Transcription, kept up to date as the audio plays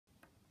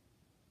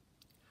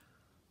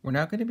We're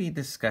now going to be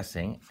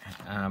discussing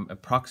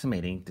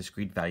approximating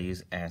discrete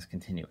values as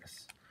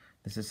continuous.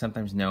 This is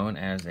sometimes known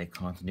as a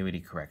continuity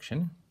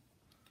correction.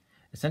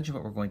 Essentially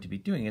what we're going to be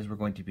doing is we're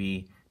going to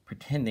be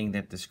pretending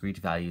that discrete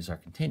values are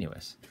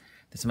continuous.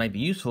 This might be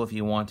useful if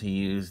you want to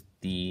use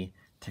the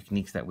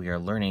techniques that we are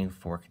learning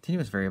for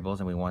continuous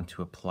variables and we want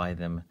to apply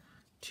them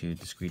to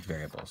discrete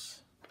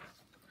variables.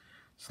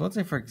 So let's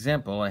say, for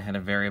example, I had a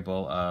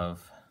variable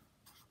of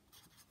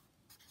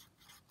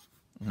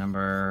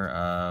number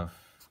of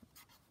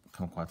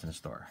kumquats in a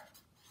store.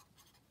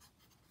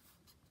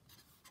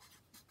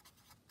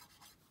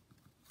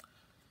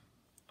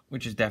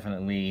 Which is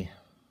definitely,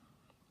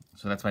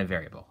 so that's my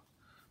variable.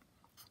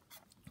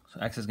 So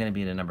x is going to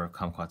be the number of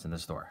kumquats in the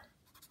store.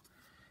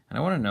 And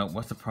I want to know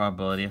what's the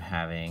probability of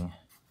having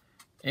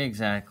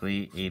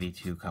exactly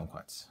 82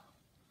 kumquats.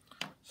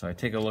 So I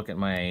take a look at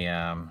my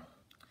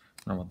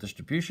normal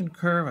distribution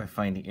curve, I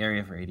find the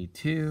area for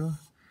 82,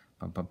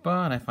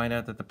 and I find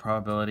out that the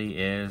probability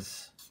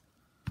is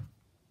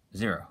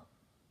 0.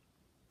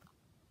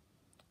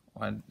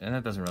 Well, and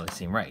that doesn't really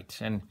seem right.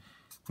 And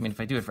I mean, if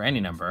I do it for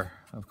any number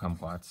of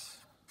kumquats,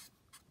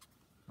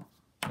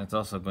 that's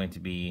also going to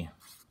be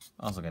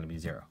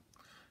 0.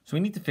 So we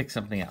need to fix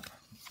something up.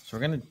 So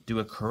we're going to do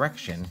a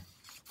correction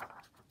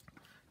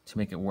to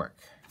make it work.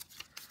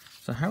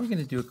 So how are we going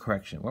to do a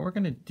correction? What we're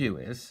going to do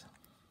is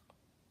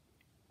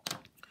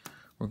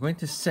we're going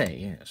to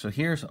say, so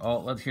here's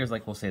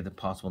like we'll say the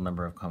possible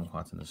number of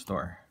kumquats in the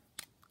store.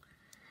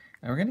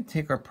 And we're going to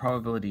take our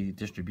probability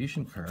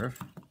distribution curve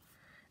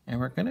and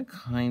we're going to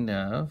kind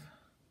of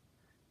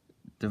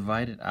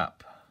divide it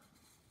up.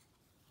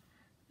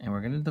 And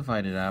we're going to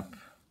divide it up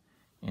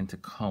into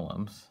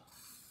columns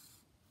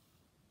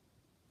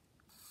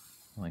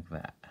like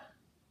that.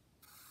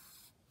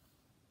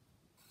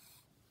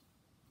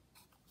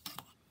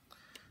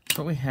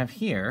 So what we have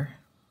here,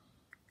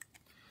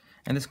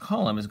 and this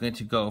column is going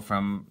to go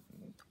from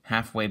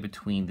halfway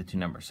between the two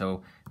numbers.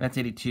 So that's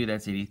 82,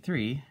 that's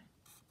 83.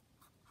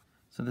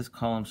 So this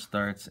column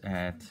starts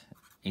at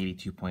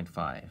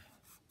 82.5.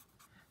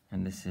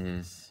 And this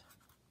is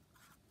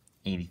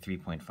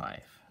 83.5.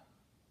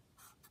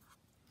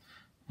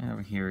 And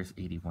over here is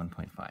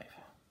 81.5.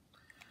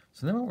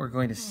 So then what we're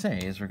going to say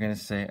is we're going to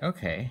say,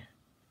 okay,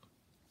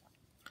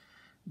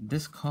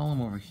 this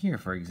column over here,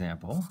 for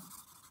example,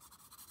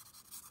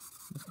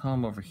 this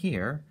column over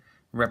here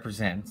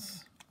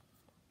represents,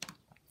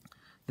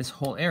 this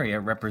whole area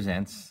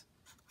represents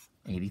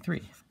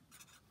 83.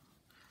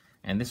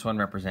 And this one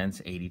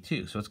represents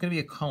 82. So it's going to be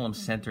a column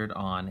centered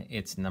on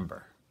its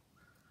number.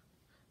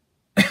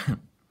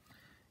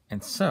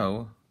 And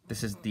so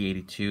this is the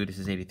 82, this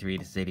is 83,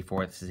 this is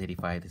 84, this is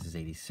 85, this is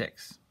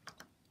 86.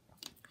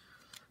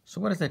 So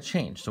what does that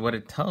change? So what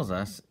it tells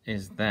us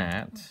is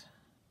that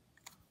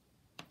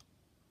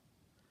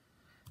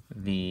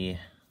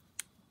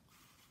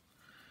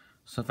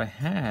so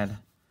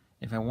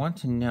if I want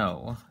to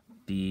know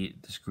the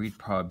discrete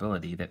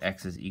probability that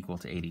x is equal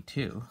to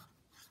 82,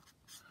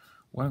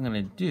 what I'm going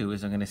to do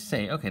is I'm going to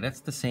say, okay,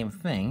 that's the same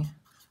thing,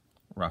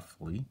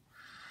 roughly,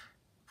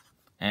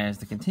 as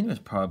the continuous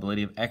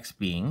probability of x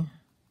being,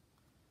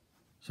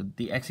 so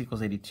the x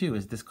equals 82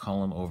 is this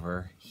column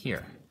over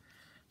here.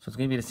 So it's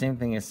going to be the same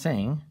thing as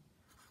saying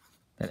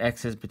that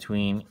x is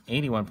between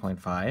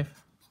 81.5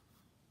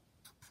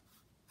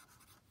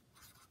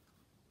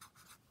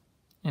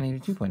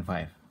 and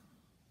 82.5.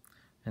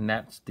 And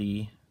that's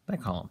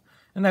that column.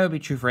 And that would be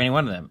true for any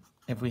one of them.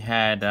 If we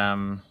had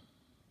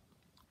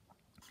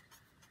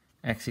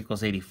x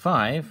equals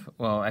 85,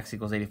 well, x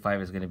equals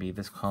 85 is going to be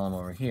this column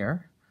over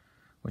here,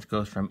 which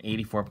goes from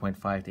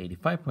 84.5 to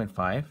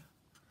 85.5.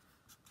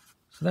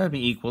 So that would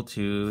be equal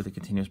to the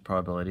continuous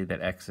probability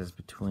that x is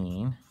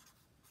between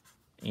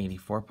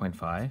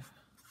 84.5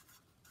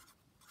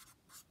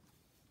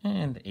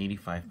 and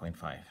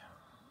 85.5.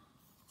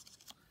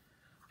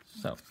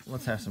 So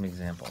let's have some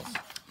examples.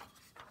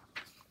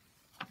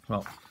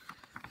 Well,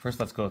 first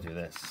let's go through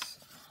this.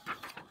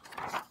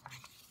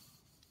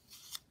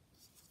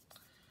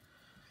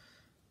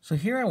 So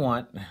here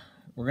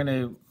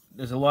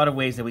there's a lot of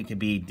ways that we could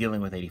be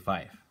dealing with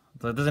 85.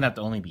 So it doesn't have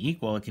to only be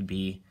equal, it could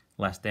be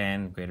less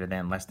than, greater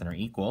than, less than, or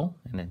equal.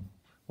 And then,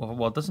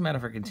 well, it doesn't matter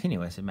for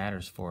continuous, it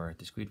matters for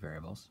discrete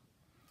variables,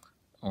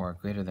 or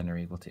greater than or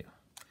equal to.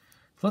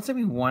 So let's say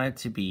we want it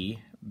to be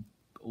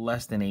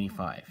less than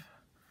 85.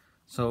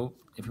 So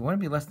if we want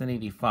to be less than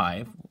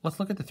 85, let's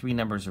look at the three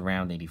numbers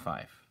around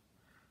 85.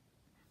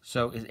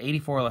 So is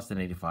 84 less than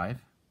 85?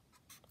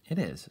 It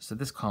is. So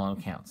this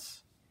column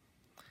counts.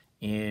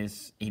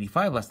 Is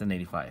 85 less than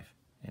 85?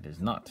 It is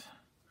not.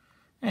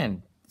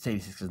 And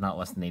 86 is not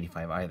less than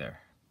 85 either.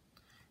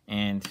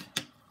 And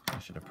I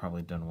should have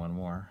probably done one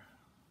more.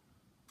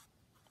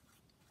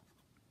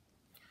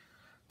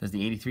 Does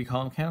the 83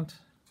 column count?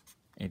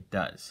 It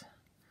does.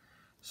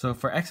 So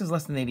for x is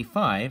less than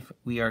 85,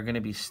 we are going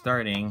to be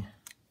starting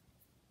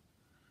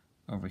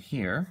over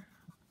here,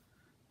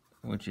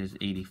 which is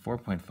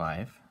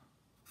 84.5.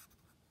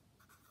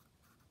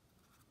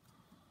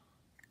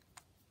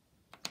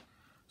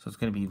 So it's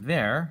going to be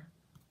there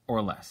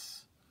or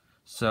less.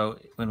 So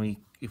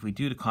if we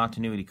do the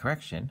continuity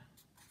correction,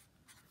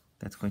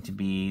 that's going to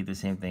be the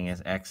same thing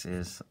as x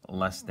is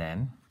less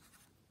than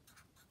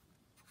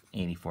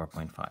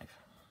 84.5.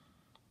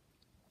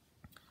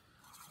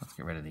 Let's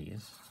get rid of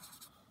these.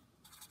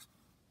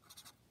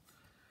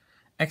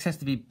 X has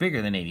to be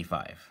bigger than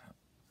 85.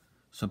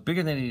 So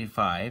bigger than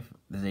 85,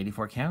 does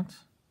 84 count?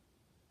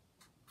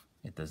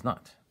 It does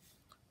not.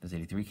 Does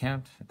 83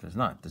 count? It does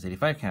not. Does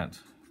 85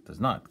 count? It does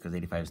not, because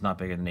 85 is not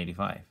bigger than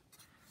 85.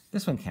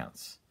 This one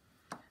counts.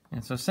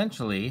 And so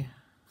essentially,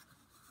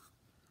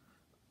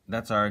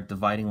 that's our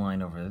dividing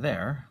line over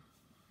there.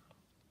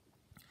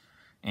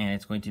 And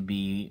it's going to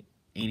be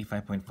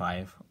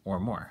 85.5 or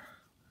more.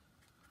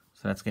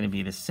 So that's going to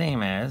be the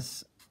same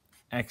as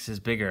x is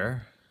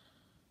bigger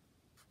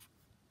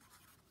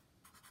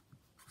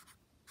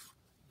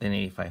than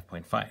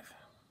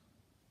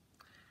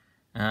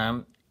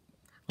 85.5.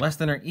 Less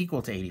than or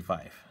equal to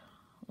 85.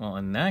 Well,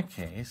 in that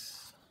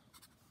case,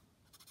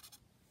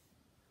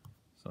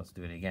 so let's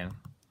do it again.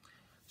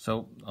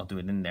 So I'll do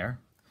it in there.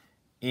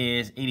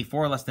 Is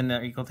 84 less than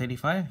or equal to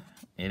 85?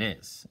 It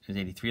is. Is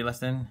 83 less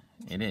than?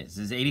 It is.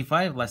 Is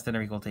 85 less than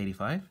or equal to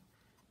 85?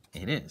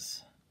 It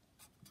is.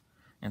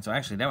 And so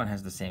actually that one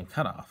has the same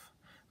cutoff.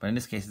 But in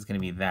this case it's going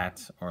to be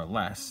that or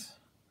less.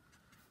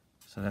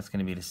 So that's going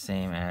to be the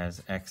same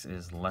as x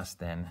is less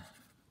than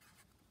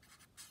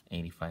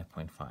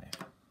 85.5.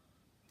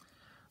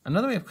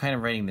 Another way of kind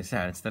of writing this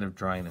out, instead of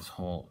drawing this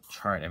whole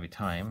chart every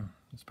time,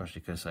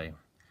 especially because I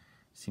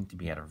seem to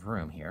be out of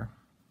room here,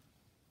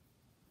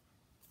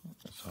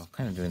 so I'll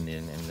kind of do it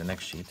in the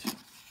next sheet.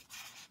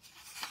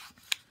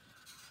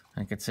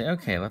 I could say,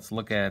 okay, let's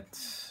look at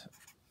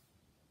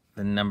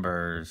the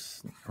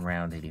numbers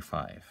around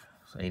 85.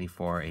 So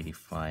 84,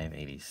 85,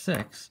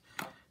 86.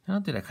 And I'll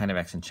do that kind of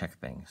X and check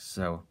thing.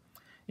 So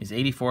is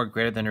 84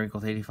 greater than or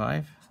equal to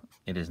 85?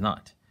 It is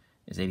not.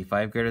 Is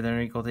 85 greater than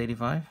or equal to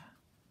 85?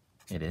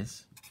 It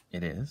is.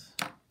 It is.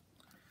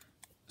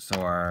 So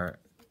our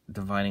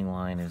dividing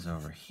line is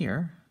over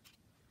here.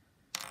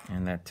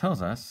 And that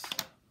tells us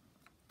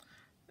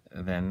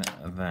then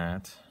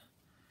that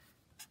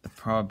the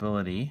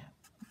probability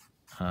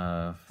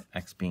of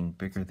x being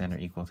bigger than or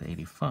equal to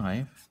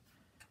 85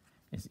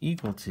 is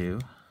equal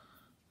to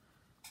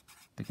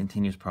the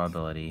continuous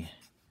probability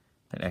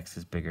that x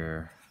is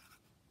bigger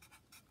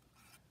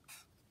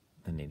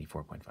than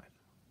 84.5.